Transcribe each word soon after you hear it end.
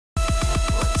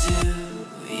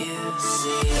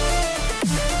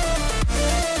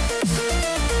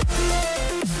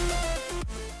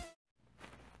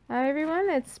Hi everyone,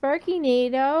 it's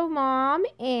SparkyNatoMom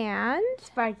and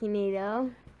SparkyNato.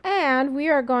 And we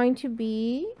are going to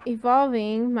be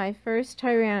evolving my first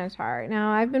Tyranitar.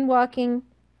 Now I've been walking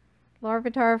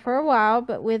Larvitar for a while,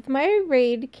 but with my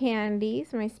raid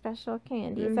candies, my special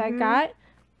candies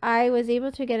I was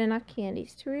able to get enough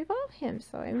candies to evolve him.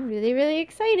 So I'm really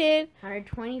excited.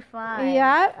 125.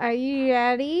 Yeah, are you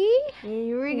ready?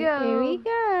 Here we go. Here we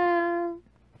go.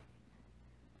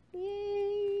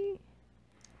 Yay.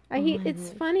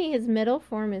 It's funny, his middle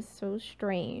form is so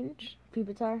strange.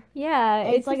 Pupitar? Yeah,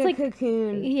 it's like a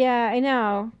cocoon. Yeah, I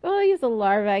know. Well, he's a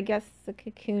larva. I guess the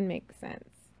cocoon makes sense.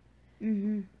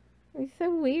 He's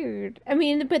so weird. I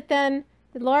mean, but then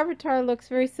the Larvitar looks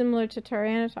very similar to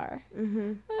Tyranitar.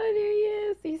 Oh, there he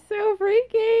is. He's so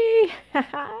freaky.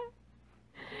 I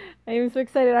am so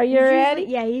excited. Are you ready?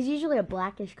 He's usually a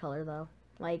blackish color, though.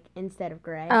 Like, instead of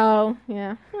gray. Oh,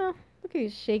 yeah. Well, look at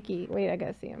he's shaky. Wait, I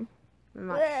gotta see him. I'm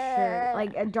not sure.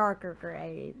 Like, a darker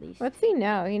gray, at least. What's he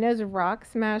know? He knows Rock,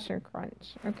 Smash, and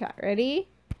Crunch. Okay, ready?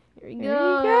 Here we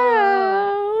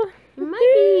go.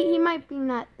 He might be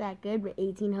not that good with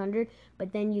 1800,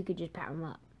 but then you could just power him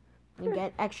up and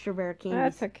get extra rare candies.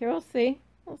 That's okay. We'll see.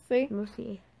 We'll see. We'll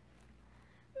see.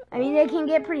 I mean, they can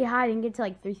get pretty high. They can get to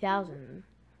like 3,000.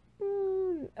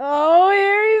 Oh,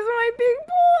 here he's my big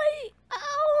boy.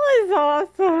 Oh, it's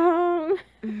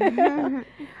awesome.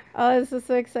 Oh, this is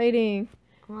so exciting.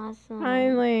 Awesome.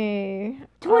 Finally.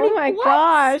 Oh my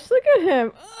gosh, look at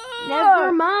him.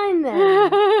 Never mind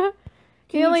then.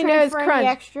 He only knows Crunch.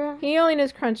 Extra? He only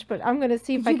knows Crunch, but I'm going to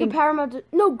see if I can power him up to...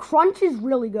 No, Crunch is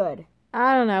really good.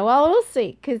 I don't know. Well, we'll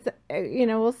see, because,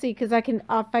 we'll see, because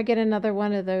if I get another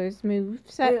one of those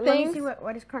moveset things. Let me see,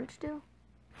 what does Crunch do?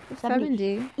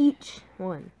 70. Each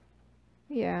one.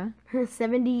 Yeah.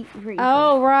 70 for each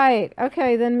Oh, one. right.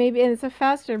 Okay, then maybe, and it's a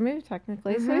faster move,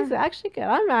 technically, so it's actually good.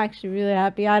 I'm actually really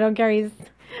happy. I don't care.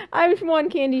 I'm one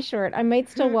candy short. I might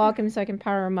still walk him so I can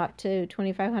power him up to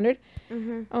 2,500.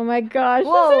 Oh my gosh.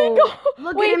 Whoa.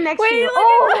 Look at him next to you.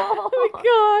 Oh my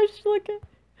gosh. Look at.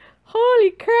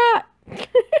 Holy crap.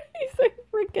 He's so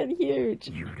freaking huge.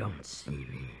 You don't see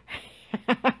me.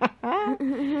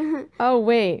 Oh,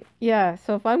 wait. Yeah,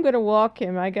 so if I'm going to walk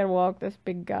him, I got to walk this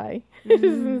big guy. This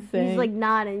is insane. He's like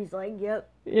nodding. He's like, yep.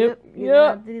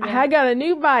 I got a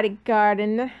new bodyguard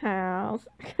in the house.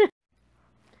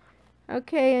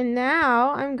 Okay, and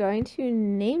now I'm going to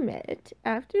name it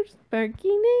after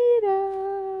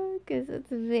SparkyNato, because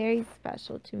it's very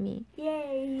special to me.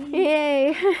 Yay!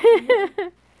 Yay!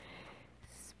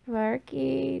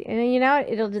 Sparky, and you know what?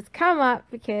 It'll just come up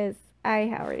because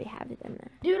I already have it in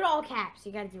there. Do it all caps.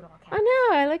 You gotta do it all caps. Oh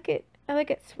no, I like it. I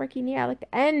like it SparkyNato. I like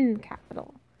the N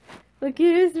capital. Look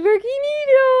at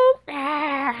SparkyNato.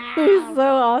 He's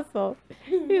so awesome.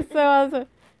 He's so awesome.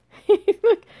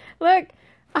 look.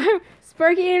 I'm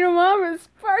SparkyNatoMom and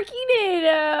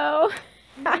SparkyNato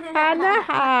in the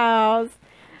house.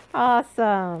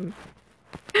 Awesome.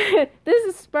 This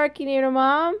is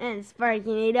SparkyNatoMom and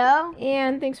SparkyNato.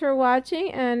 And thanks for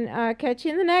watching, and catch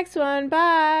you in the next one.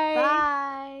 Bye.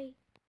 Bye.